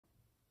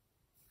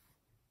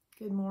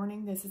Good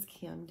morning. This is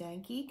Kim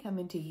Danke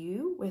coming to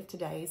you with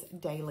today's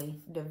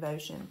daily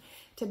devotion.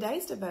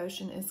 Today's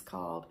devotion is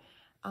called,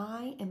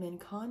 I am in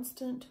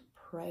constant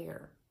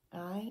prayer.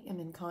 I am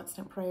in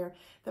constant prayer.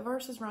 The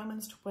verse is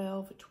Romans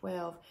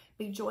 12:12.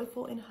 Be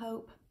joyful in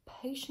hope,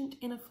 patient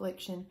in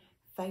affliction,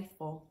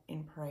 faithful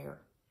in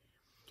prayer.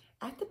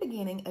 At the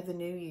beginning of the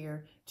new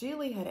year,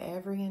 Julie had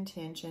every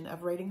intention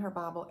of reading her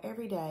Bible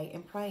every day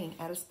and praying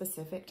at a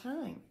specific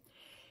time.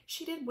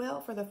 She did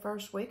well for the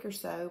first week or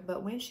so,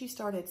 but when she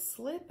started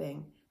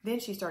slipping.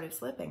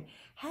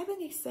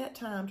 Having a set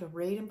time to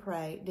read and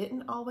pray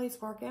didn't always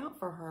work out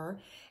for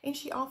her, and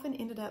she often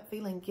ended up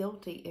feeling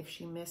guilty if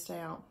she missed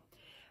out.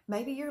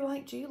 Maybe you're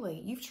like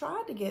Julie. You've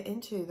tried to get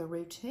into the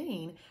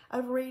routine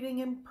of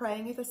reading and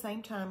praying at the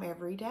same time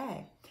every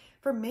day.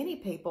 For many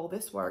people,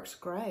 this works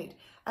great.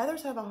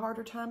 Others have a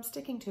harder time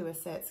sticking to a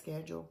set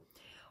schedule.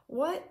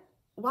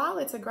 While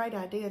it's a great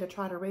idea to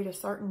try to read a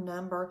certain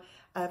number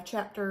of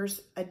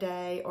chapters a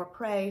day or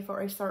pray for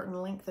a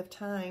certain length of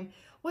time,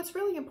 what's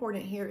really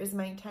important here is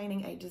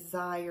maintaining a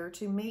desire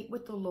to meet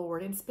with the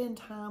Lord and spend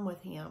time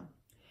with Him.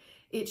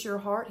 It's your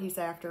heart He's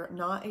after,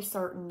 not a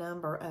certain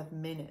number of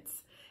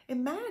minutes.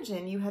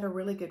 Imagine you had a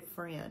really good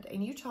friend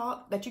and you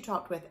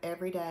talked with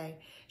every day.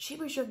 She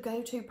was your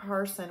go-to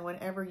person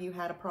whenever you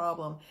had a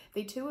problem.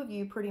 The two of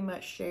you pretty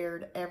much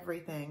shared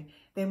everything.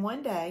 Then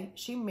one day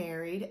she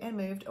married and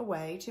moved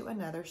away to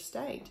another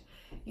state.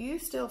 You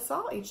still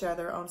saw each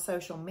other on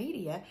social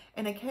media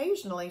and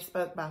occasionally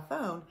spoke by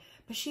phone,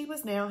 but she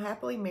was now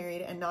happily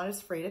married and not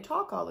as free to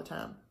talk all the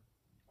time.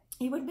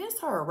 You would miss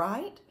her,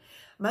 right?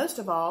 Most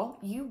of all,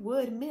 you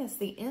would miss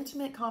the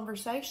intimate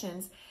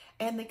conversations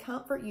and the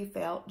comfort you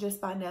felt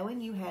just by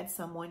knowing you had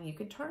someone you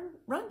could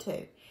run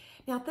to.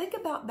 Now think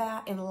about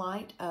that in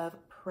light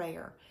of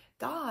prayer.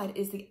 God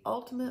is the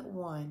ultimate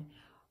one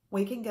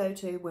we can go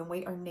to when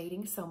we are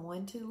needing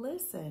someone to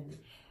listen.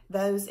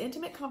 Those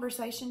intimate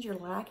conversations you're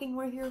lacking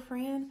with your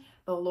friend,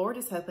 the Lord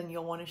is hoping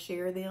you'll want to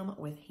share them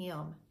with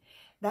Him.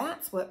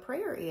 That's what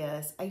prayer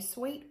is, a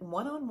sweet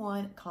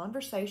one-on-one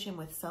conversation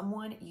with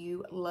someone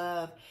you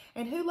love.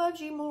 And who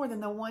loves you more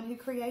than the one who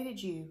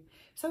created you?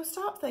 So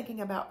stop thinking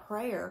about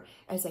prayer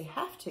as a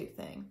have-to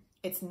thing.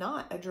 It's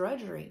not a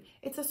drudgery.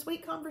 It's a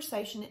sweet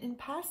conversation in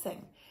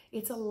passing.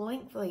 It's a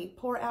lengthy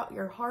pour out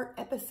your heart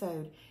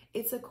episode.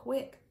 It's a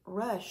quick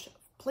rush,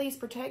 please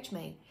protect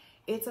me.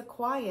 It's a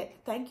quiet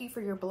thank you for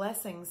your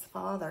blessings,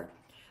 Father,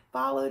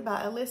 followed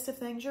by a list of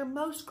things you're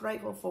most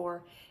grateful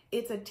for.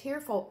 It's a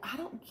tearful, I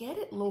don't get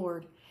it,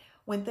 Lord,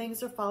 when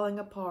things are falling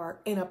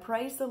apart, and a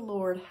praise the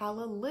Lord,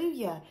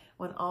 hallelujah,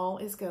 when all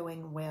is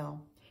going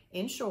well.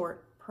 In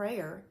short,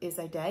 prayer is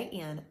a day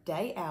in,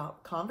 day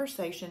out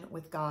conversation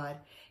with God.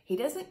 He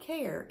doesn't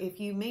care if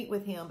you meet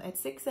with Him at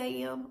 6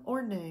 a.m.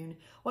 or noon.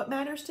 What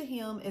matters to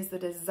Him is the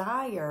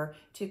desire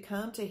to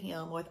come to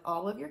Him with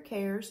all of your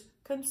cares,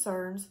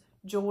 concerns,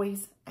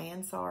 joys,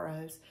 and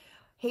sorrows.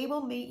 He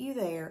will meet you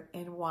there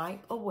and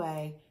wipe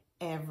away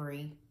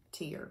every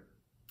tear.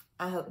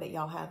 I hope that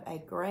y'all have a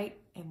great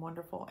and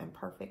wonderful and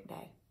perfect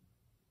day.